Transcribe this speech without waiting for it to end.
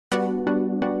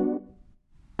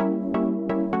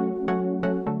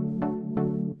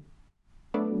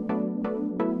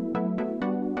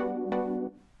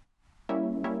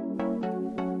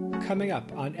Coming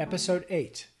up on episode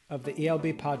 8 of the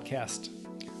ELB podcast.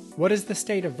 What is the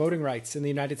state of voting rights in the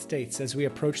United States as we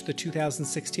approach the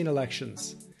 2016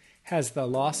 elections? Has the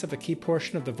loss of a key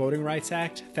portion of the Voting Rights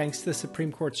Act, thanks to the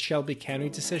Supreme Court's Shelby County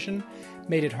decision,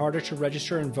 made it harder to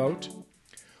register and vote?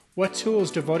 What tools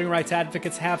do voting rights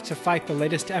advocates have to fight the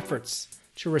latest efforts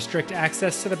to restrict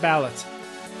access to the ballot?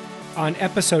 On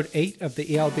episode 8 of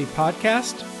the ELB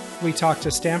podcast, we talk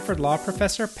to Stanford Law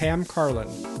professor Pam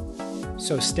Karlan.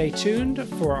 So stay tuned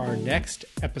for our next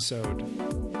episode.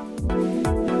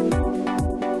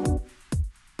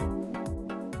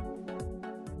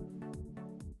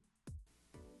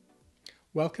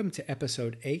 Welcome to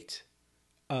episode 8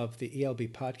 of the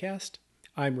ELB podcast.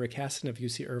 I'm Rick Hasson of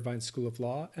UC Irvine School of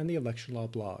Law and the Election Law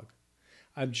blog.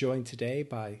 I'm joined today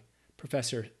by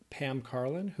Professor Pam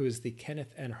Karlan, who is the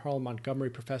Kenneth and Harlan Montgomery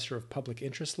Professor of Public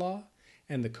Interest Law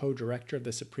and the co-director of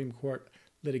the Supreme Court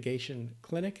Litigation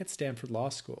Clinic at Stanford Law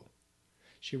School.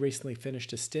 She recently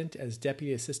finished a stint as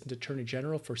Deputy Assistant Attorney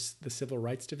General for the Civil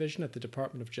Rights Division at the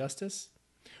Department of Justice,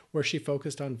 where she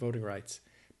focused on voting rights.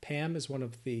 Pam is one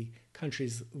of the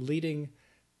country's leading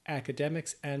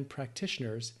academics and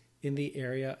practitioners in the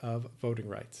area of voting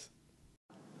rights.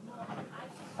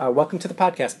 Welcome to the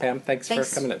podcast, Pam. Thanks for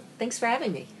coming in. Thanks for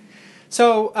having me.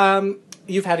 So,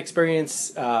 you've had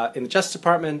experience in the Justice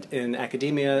Department, in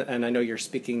academia, and I know you're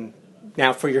speaking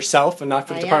now for yourself and not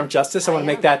for the Department of Justice. I want to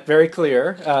make that very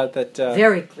clear.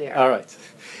 Very clear. All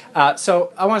right.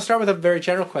 So I want to start with a very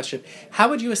general question. How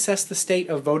would you assess the state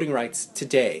of voting rights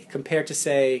today compared to,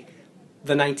 say,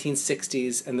 the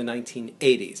 1960s and the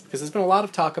 1980s? Because there's been a lot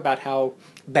of talk about how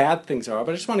bad things are,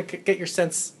 but I just want to get your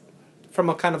sense from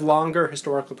a kind of longer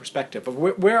historical perspective of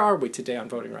where are we today on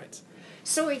voting rights?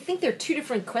 So I think there are two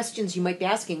different questions you might be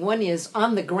asking. One is,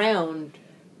 on the ground,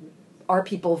 are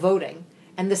people voting?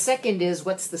 And the second is,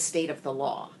 what's the state of the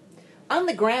law? On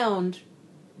the ground,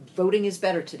 voting is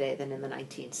better today than in the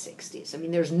 1960s. I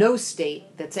mean, there's no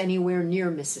state that's anywhere near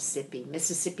Mississippi.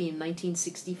 Mississippi in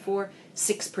 1964,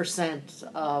 6%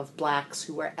 of blacks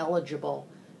who were eligible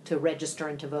to register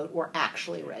and to vote were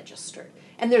actually registered.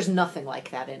 And there's nothing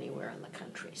like that anywhere in the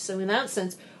country. So in that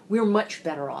sense, we're much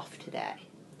better off today.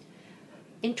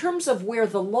 In terms of where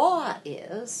the law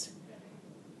is,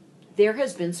 there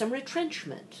has been some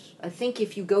retrenchment. I think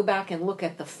if you go back and look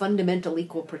at the fundamental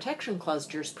Equal Protection Clause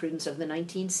jurisprudence of the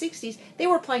 1960s, they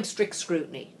were applying strict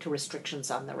scrutiny to restrictions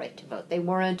on the right to vote. They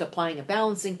weren't applying a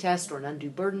balancing test or an undue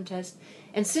burden test.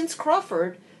 And since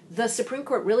Crawford, the Supreme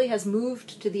Court really has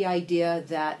moved to the idea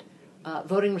that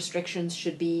voting restrictions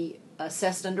should be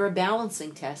assessed under a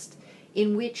balancing test,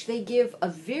 in which they give a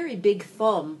very big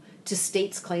thumb to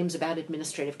states' claims about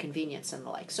administrative convenience and the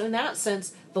like. So in that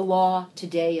sense, the law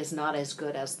today is not as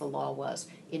good as the law was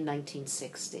in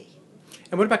 1960.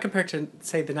 And what about compared to,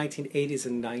 say, the 1980s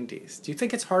and 90s? Do you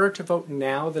think it's harder to vote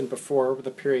now than before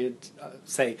the period,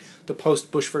 say, the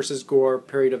post-Bush versus Gore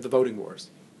period of the voting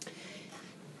wars?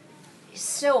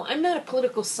 So I'm not a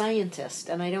political scientist,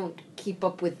 and I don't keep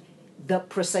up with the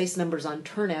precise numbers on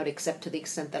turnout, except to the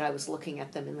extent that I was looking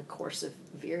at them in the course of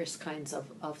various kinds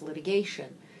of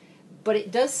litigation. But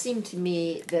it does seem to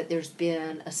me that there's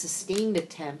been a sustained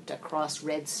attempt across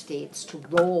red states to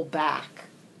roll back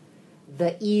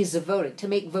the ease of voting, to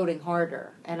make voting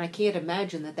harder. And I can't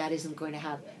imagine that that isn't going to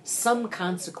have some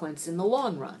consequence in the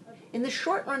long run. In the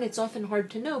short run, it's often hard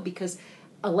to know because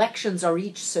elections are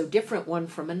each so different one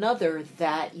from another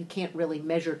that you can't really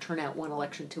measure turnout one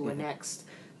election to the next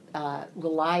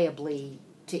reliably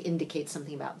to indicate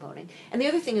something about voting. And the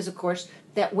other thing is, of course,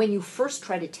 that when you first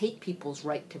try to take people's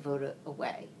right to vote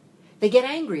away, they get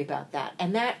angry about that.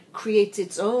 And that creates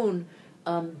its own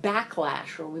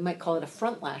backlash, or we might call it a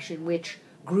frontlash, in which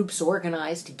groups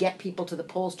organize to get people to the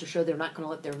polls to show they're not going to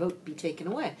let their vote be taken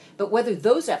away. But whether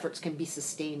those efforts can be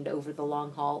sustained over the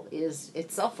long haul is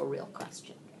itself a real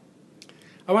question.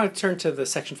 I want to turn to the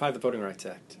Section 5 of the Voting Rights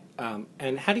Act.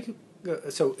 And how do you...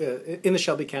 in the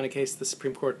Shelby County case, the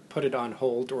Supreme Court put it on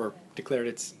hold or declared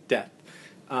its death.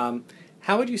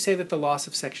 How would you say that the loss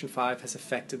of Section 5 has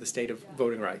affected the state of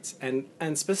voting rights?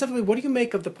 And specifically, what do you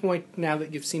make of the point now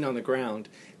that you've seen on the ground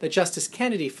that Justice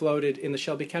Kennedy floated in the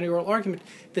Shelby County oral argument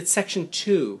that Section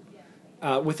 2,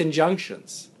 with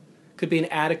injunctions, could be an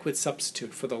adequate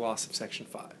substitute for the loss of Section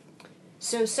 5?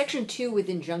 So Section 2 with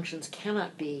injunctions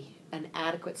cannot be an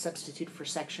adequate substitute for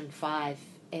Section 5.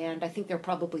 And I think there are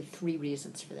probably three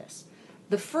reasons for this.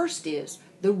 The first is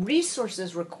the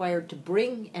resources required to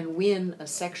bring and win a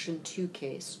Section 2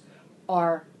 case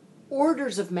are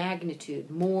orders of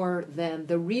magnitude more than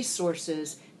the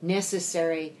resources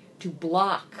necessary to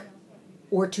block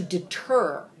or to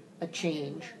deter a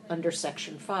change under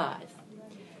Section 5.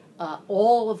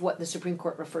 all of what the Supreme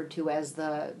Court referred to as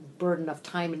the burden of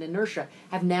time and inertia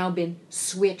have now been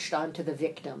switched onto the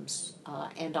victims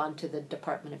and onto the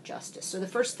Department of Justice. So the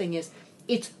first thing is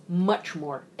it's much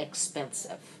more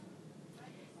expensive.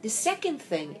 The second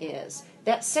thing is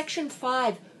that Section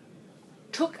 5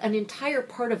 took an entire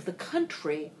part of the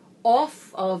country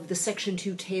off of the Section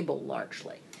 2 table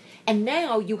largely. And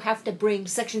now you have to bring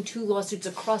Section 2 lawsuits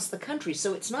across the country.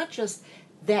 So it's not just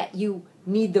that you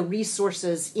need the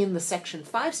resources in the Section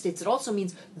 5 states. It also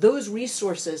means those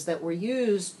resources that were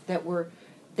used that were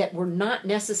not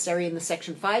necessary in the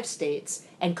Section 5 states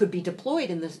and could be deployed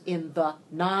in the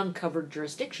non-covered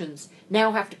jurisdictions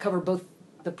now have to cover both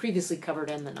the previously covered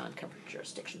and the non-covered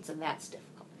jurisdictions, and that's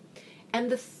difficult. And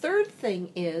the third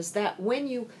thing is that when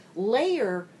you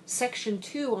layer Section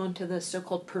 2 onto the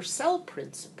so-called Purcell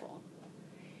principle,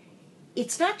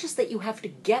 it's not just that you have to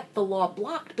get the law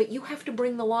blocked, but you have to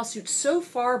bring the lawsuit so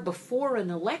far before an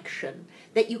election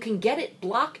that you can get it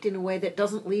blocked in a way that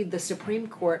doesn't lead the Supreme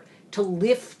Court to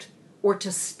lift or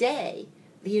to stay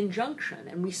the injunction.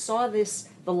 And we saw this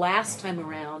the last time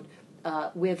around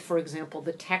with, for example,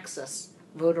 the Texas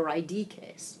voter ID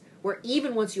case, where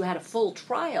even once you had a full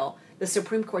trial, the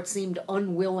Supreme Court seemed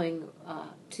unwilling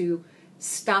to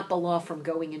stop a law from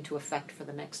going into effect for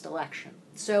the next election.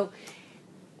 So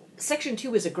Section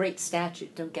 2 is a great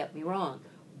statute, don't get me wrong,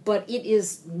 but it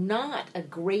is not a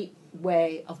great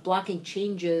way of blocking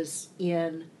changes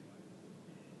in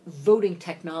voting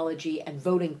technology and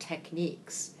voting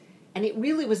techniques. And it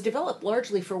really was developed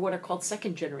largely for what are called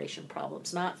second-generation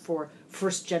problems, not for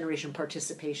first-generation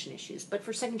participation issues, but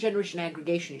for second-generation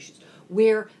aggregation issues,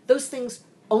 where those things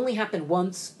only happen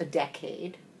once a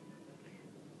decade,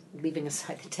 leaving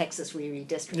aside the Texas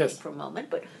redistricting for a moment,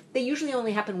 but they usually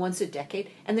only happen once a decade,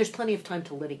 and there's plenty of time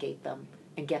to litigate them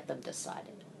and get them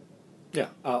decided. Yeah,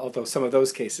 although some of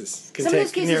those cases can some take of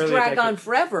those cases nearly drag on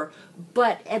forever,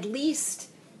 but at least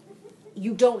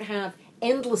you don't have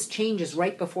endless changes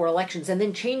right before elections, and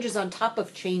then changes on top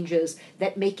of changes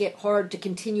that make it hard to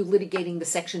continue litigating the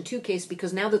Section 2 case,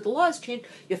 because now that the law has changed,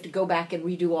 you have to go back and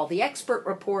redo all the expert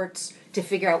reports to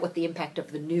figure out what the impact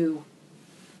of the new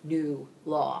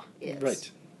law is.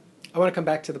 Right. I want to come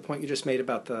back to the point you just made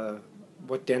about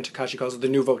what Dan Takashi calls the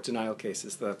new vote denial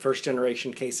cases, the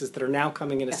first-generation cases that are now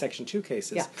coming into Section 2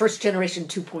 cases. Yeah, first-generation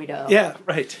 2.0. Yeah,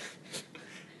 right.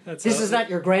 This is not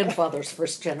your grandfather's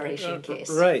first-generation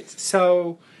case. Right.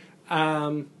 So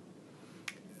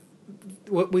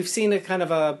we've seen a kind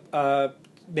of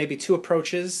maybe two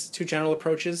general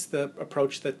approaches. The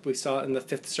approach that we saw in the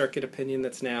Fifth Circuit opinion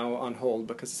that's now on hold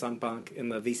because it's en banc in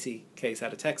the VC case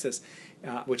out of Texas,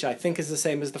 which I think is the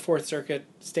same as the Fourth Circuit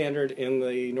standard in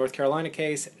the North Carolina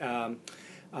case, and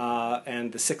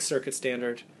the Sixth Circuit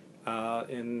standard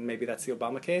in maybe that's the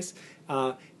Obama case.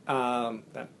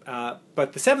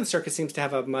 But the Seventh Circuit seems to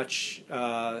have a much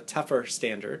tougher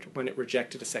standard when it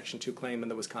rejected a Section 2 claim in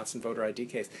the Wisconsin voter ID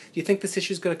case. Do you think this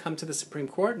issue is going to come to the Supreme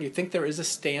Court? Do you think there is a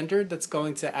standard that's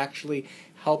going to actually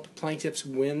help plaintiffs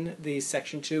win these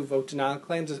Section 2 vote denial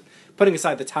claims, putting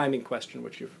aside the timing question,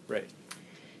 which you've raised?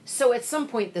 So at some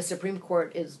point, the Supreme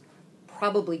Court is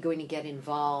probably going to get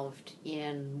involved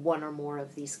in one or more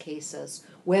of these cases,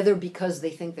 whether because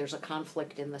they think there's a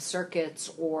conflict in the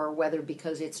circuits, or whether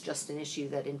because it's just an issue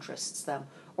that interests them,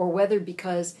 or whether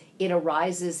because it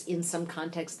arises in some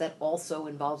context that also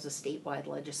involves a statewide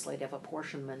legislative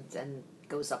apportionment and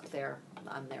goes up there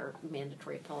on their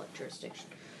mandatory appellate jurisdiction.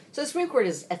 So the Supreme Court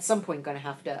is at some point going to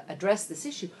have to address this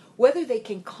issue. Whether they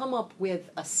can come up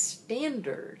with a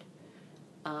standard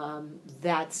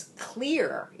that's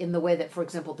clear in the way that, for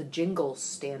example, the Jingles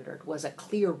standard was a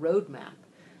clear roadmap,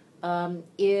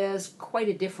 is quite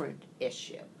a different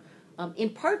issue.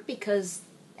 In part because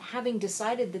having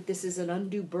decided that this is an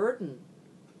undue burden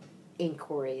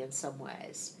inquiry in some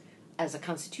ways as a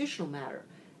constitutional matter,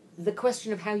 the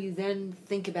question of how you then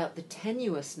think about the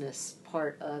tenuousness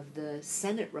part of the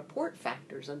Senate report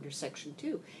factors under Section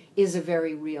 2 is a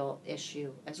very real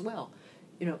issue as well.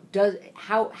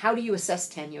 How do you assess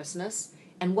tenuousness,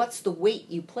 and what's the weight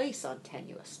you place on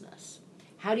tenuousness?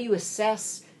 How do you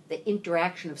assess the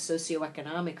interaction of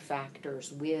socioeconomic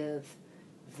factors with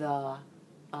the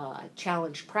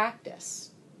challenge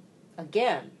practice?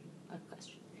 Again, a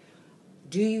question.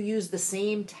 Do you use the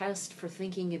same test for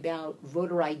thinking about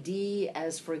voter ID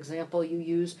as, for example, you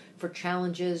use for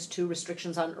challenges to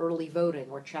restrictions on early voting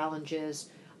or challenges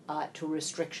to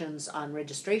restrictions on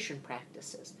registration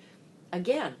practices?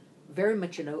 Again, very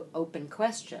much an open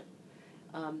question.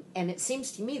 And it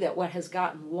seems to me that what has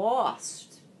gotten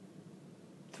lost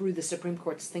through the Supreme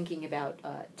Court's thinking about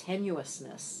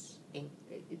tenuousness,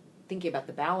 thinking about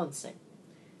the balancing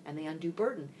and the undue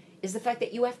burden, is the fact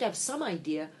that you have to have some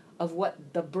idea of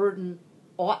what the burden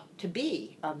ought to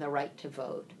be on the right to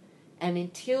vote. And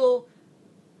until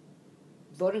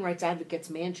voting rights advocates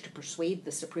manage to persuade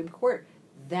the Supreme Court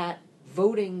that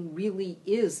voting really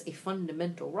is a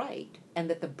fundamental right and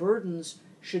that the burdens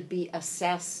should be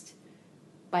assessed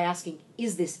by asking,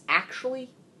 is this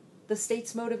actually the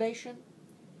state's motivation?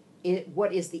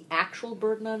 What is the actual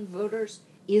burden on voters?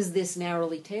 Is this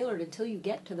narrowly tailored? Until you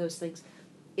get to those things,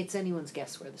 it's anyone's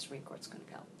guess where the Supreme Court's going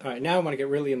to go. All right, now I want to get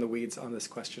really in the weeds on this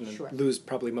question and Sure. lose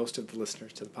probably most of the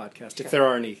listeners to the podcast, Sure. if there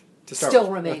are any to start Still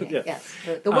with. remaining, Yeah. yes.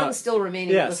 The one still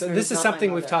remaining. Yes, listener this is not my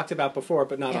something we've mother. talked about before,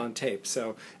 but not Yeah. on tape.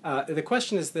 So the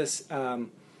question is this,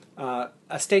 a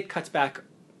state cuts back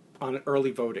on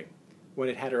early voting when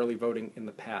it had early voting in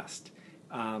the past.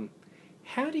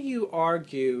 How do you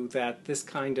argue that this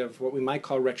kind of what we might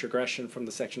call retrogression from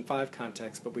the Section 5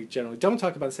 context, but we generally don't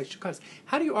talk about the Section 2 context,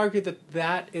 how do you argue that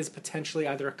that is potentially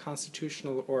either a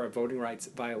constitutional or a voting rights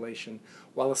violation,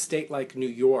 while a state like New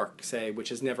York, say, which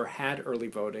has never had early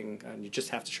voting, and you just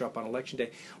have to show up on Election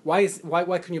Day, why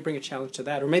couldn't you bring a challenge to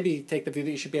that? Or maybe take the view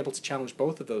that you should be able to challenge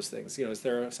both of those things. You know, is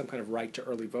there some kind of right to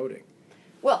early voting?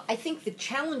 Well, I think the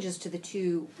challenges to the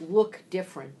two look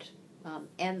different.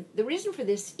 And the reason for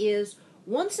this is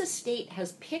once a state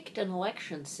has picked an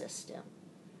election system,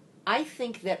 I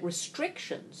think that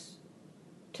restrictions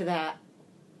to that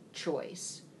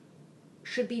choice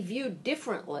should be viewed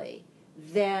differently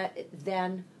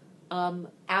than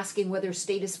asking whether a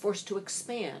state is forced to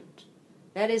expand.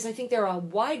 That is, I think there are a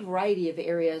wide variety of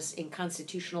areas in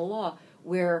constitutional law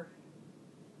where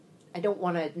I don't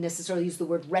want to necessarily use the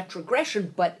word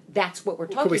retrogression, but that's what we're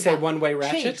talking about. Could we say one-way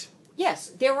ratchet? Change. Yes,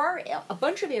 there are a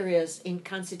bunch of areas in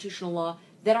constitutional law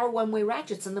that are one-way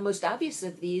ratchets, and the most obvious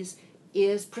of these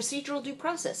is procedural due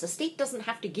process. A state doesn't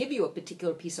have to give you a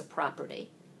particular piece of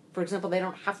property. For example, they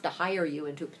don't have to hire you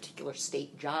into a particular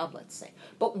state job, let's say.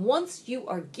 But once you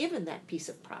are given that piece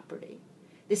of property,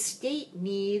 the state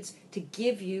needs to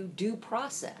give you due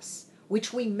process,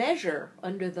 which we measure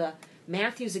under the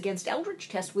Matthews against Eldridge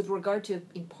test with regard to,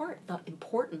 in part, the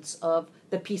importance of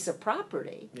the piece of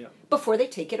property before they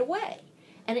take it away.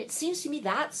 And it seems to me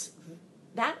that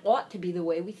ought to be the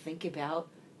way we think about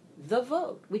the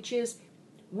vote, which is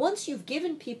once you've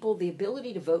given people the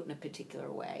ability to vote in a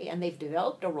particular way and they've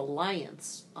developed a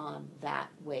reliance on that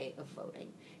way of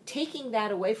voting, taking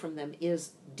that away from them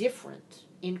is different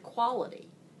in quality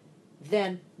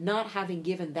than not having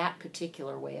given that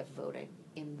particular way of voting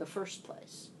in the first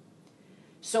place.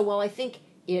 So while I think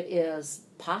it is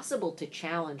possible to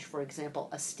challenge, for example,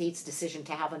 a state's decision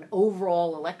to have an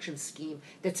overall election scheme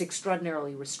that's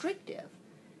extraordinarily restrictive,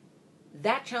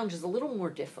 that challenge is a little more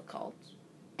difficult,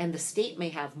 and the state may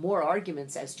have more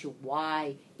arguments as to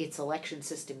why its election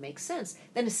system makes sense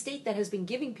than a state that has been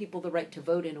giving people the right to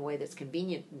vote in a way that's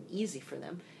convenient and easy for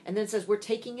them, and then says, we're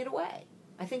taking it away.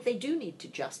 I think they do need to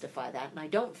justify that, and I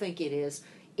don't think it is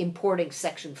importing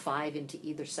Section 5 into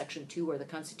either Section 2 or the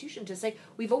Constitution to say,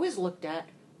 we've always looked at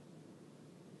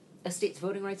a state's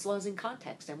voting rights laws in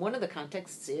context, and one of the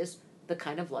contexts is the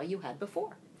kind of law you had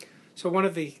before. So one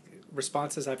of the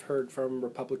responses I've heard from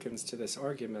Republicans to this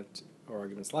argument, or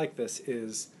arguments like this,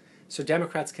 is so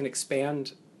Democrats can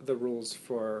expand the rules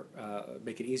for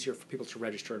make it easier for people to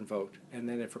register and vote, and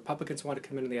then if Republicans want to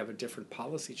come in and they have a different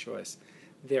policy choice,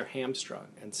 they're hamstrung,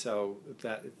 and so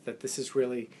that this is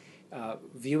really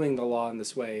viewing the law in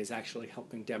this way is actually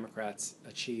helping Democrats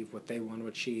achieve what they want to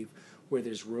achieve, where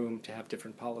there's room to have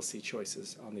different policy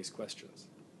choices on these questions.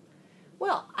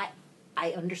 Well,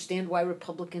 I understand why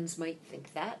Republicans might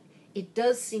think that. It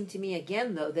does seem to me,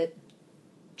 again, though, that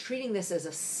treating this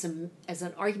as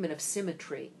an argument of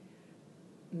symmetry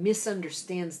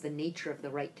misunderstands the nature of the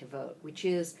right to vote, which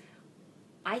is,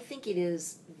 I think it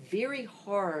is very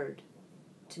hard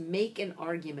to make an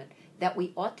argument that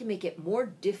we ought to make it more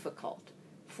difficult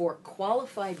for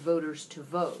qualified voters to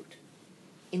vote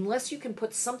unless you can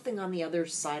put something on the other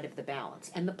side of the balance.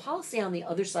 And the policy on the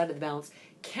other side of the balance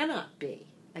cannot be,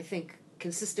 I think,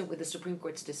 consistent with the Supreme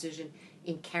Court's decision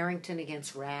in Carrington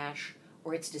against Rash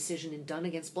or its decision in Dunn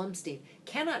against Blumstein,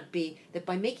 cannot be that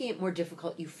by making it more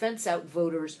difficult, you fence out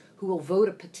voters who will vote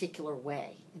a particular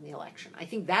way in the election. I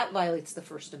think that violates the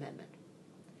First Amendment.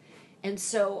 And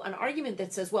so an argument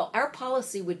that says, well, our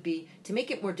policy would be to make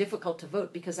it more difficult to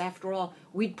vote because, after all,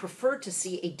 we'd prefer to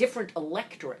see a different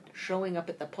electorate showing up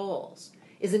at the polls,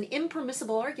 is an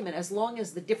impermissible argument as long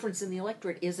as the difference in the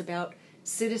electorate is about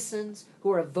citizens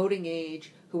who are of voting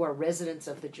age, who are residents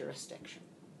of the jurisdiction.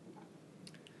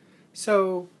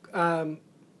 So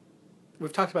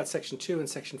we've talked about Section 2 and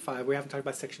Section 5. We haven't talked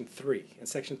about Section 3. And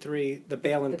Section 3, the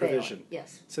bail-in provision. Bail-in,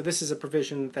 yes. So this is a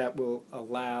provision that will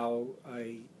allow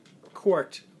a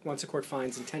court, once a court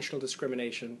finds intentional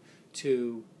discrimination,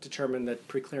 to determine that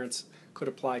preclearance could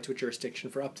apply to a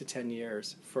jurisdiction for up to 10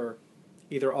 years for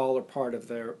either all or part of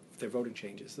their voting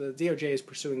changes. The DOJ is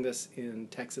pursuing this in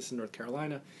Texas and North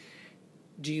Carolina.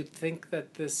 Do you think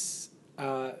that this,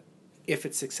 if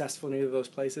it's successful in either of those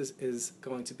places, is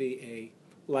going to be a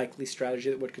likely strategy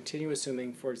that would continue,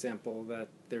 assuming, for example, that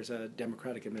there's a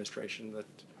Democratic administration that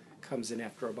comes in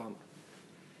after Obama?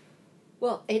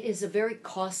 Well, it is a very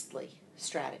costly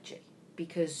strategy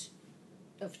because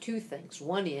of two things.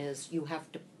 One is you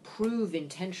have to prove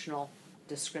intentional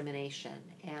discrimination,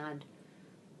 and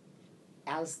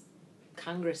as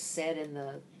Congress said in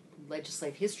the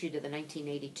legislative history to the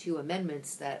 1982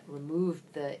 amendments that removed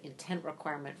the intent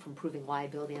requirement from proving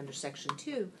liability under Section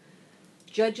 2,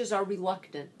 judges are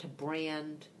reluctant to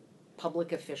brand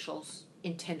public officials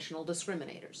intentional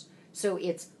discriminators. So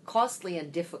it's costly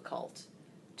and difficult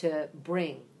to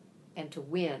bring and to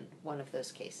win one of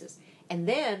those cases. And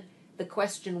then the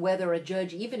question whether a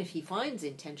judge, even if he finds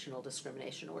intentional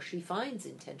discrimination or she finds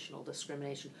intentional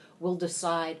discrimination, will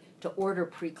decide to order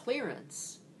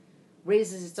preclearance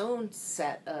raises its own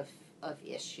set of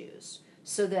issues.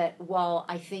 So that while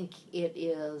I think it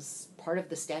is part of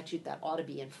the statute that ought to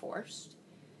be enforced,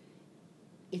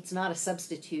 it's not a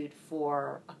substitute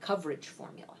for a coverage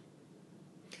formula.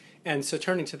 And so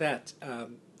turning to that, do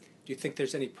you think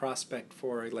there's any prospect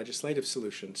for a legislative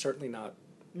solution? Certainly not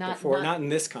in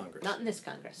this Congress. Not in this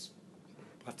Congress.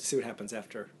 We'll have to see what happens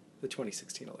after the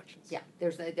 2016 elections. Yeah,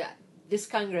 this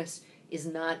Congress is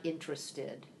not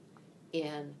interested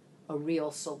in a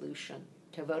real solution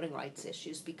to voting rights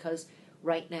issues because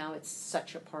right now it's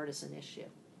such a partisan issue.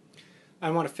 I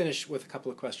want to finish with a couple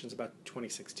of questions about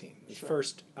 2016. Sure.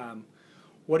 First,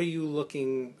 what are you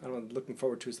looking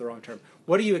forward to is the wrong term.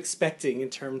 What are you expecting in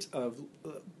terms of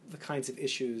the kinds of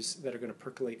issues that are going to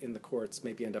percolate in the courts,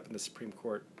 maybe end up in the Supreme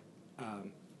Court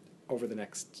over the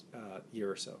next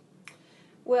year or so?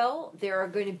 Well, there are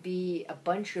going to be a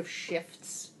bunch of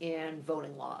shifts in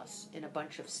voting laws in a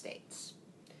bunch of states.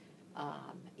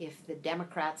 If the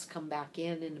Democrats come back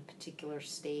in a particular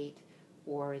state,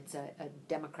 or it's a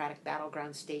Democratic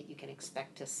battleground state, you can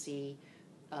expect to see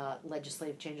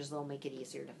legislative changes that will make it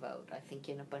easier to vote. I think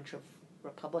in a bunch of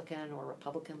Republican or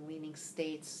Republican-leaning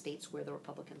states where the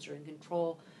Republicans are in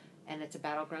control, and it's a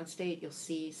battleground state, you'll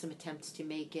see some attempts to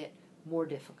make it more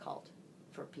difficult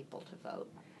for people to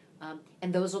vote.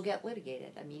 And those will get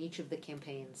litigated. I mean, each of the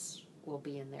campaigns will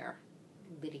be in there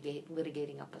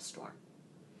litigating up a storm.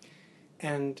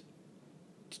 And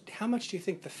how much do you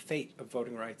think the fate of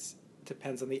voting rights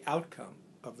depends on the outcome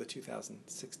of the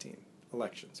 2016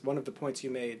 elections? One of the points you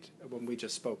made when we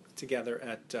just spoke together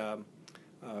at a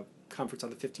conference on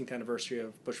the 15th anniversary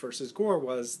of Bush versus Gore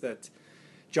was that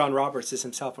John Roberts is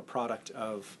himself a product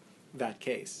of that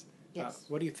case. Yes.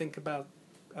 What do you think about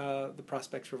the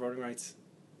prospects for voting rights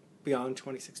beyond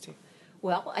 2016?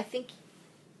 Well, I think,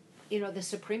 the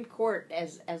Supreme Court,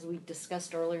 as we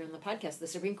discussed earlier in the podcast, the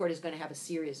Supreme Court is going to have a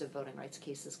series of voting rights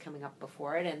cases coming up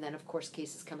before it, and then, of course,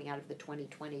 cases coming out of the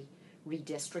 2020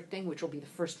 redistricting, which will be the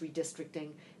first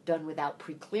redistricting done without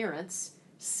preclearance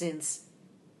since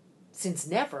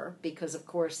never, because, of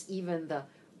course, even the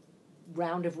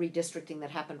round of redistricting that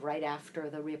happened right after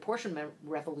the reapportionment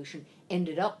revolution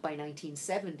ended up by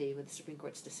 1970 with the Supreme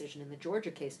Court's decision in the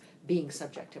Georgia case being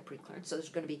subject to preclearance. So there's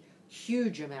going to be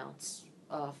huge amounts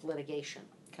of litigation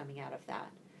coming out of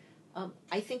that.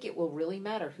 I think it will really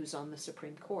matter who's on the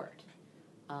Supreme Court.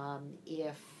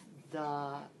 If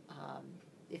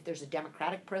there's a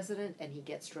Democratic president and he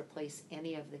gets to replace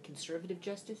any of the conservative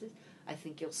justices, I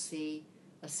think you'll see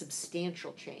a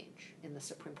substantial change in the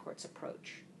Supreme Court's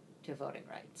approach to voting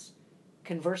rights.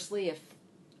 Conversely, if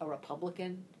a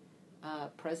Republican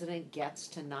president gets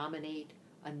to nominate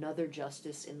another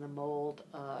justice in the mold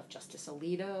of Justice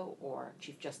Alito or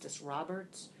Chief Justice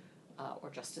Roberts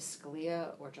or Justice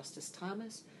Scalia or Justice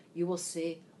Thomas, you will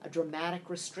see a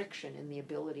dramatic restriction in the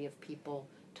ability of people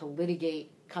to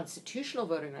litigate constitutional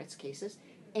voting rights cases,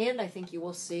 and I think you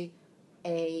will see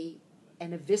an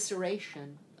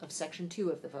evisceration of Section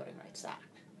 2 of the Voting Rights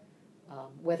Act.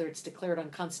 Whether it's declared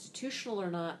unconstitutional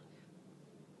or not,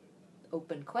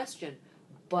 open question.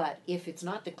 But if it's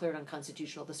not declared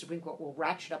unconstitutional, the Supreme Court will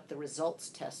ratchet up the results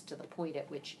test to the point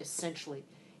at which essentially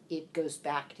it goes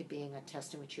back to being a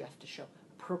test in which you have to show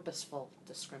purposeful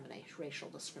discrimination, racial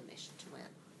discrimination to win.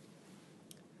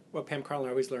 Well, Pam Karlan,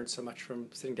 I always learned so much from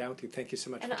sitting down with you. Thank you so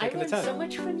much for taking the time. And I learned so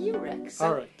much from you, Rick.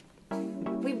 All right.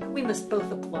 We must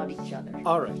both applaud each other.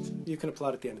 All right. You can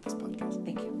applaud at the end of this podcast.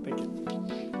 Thank you. Thank you.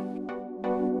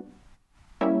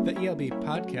 The ELB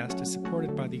podcast is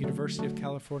supported by the University of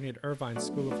California at Irvine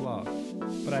School of Law,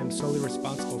 but I am solely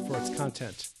responsible for its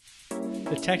content.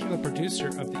 The technical producer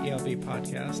of the ELB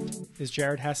podcast is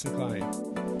Jared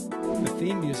Hassenklein. The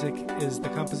theme music is the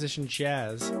composition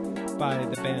Jazz by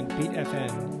the band Beat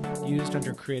FN, used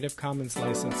under Creative Commons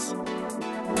license.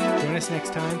 Join us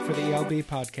next time for the ELB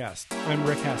podcast. I'm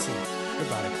Rick Hassan.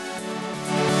 Goodbye.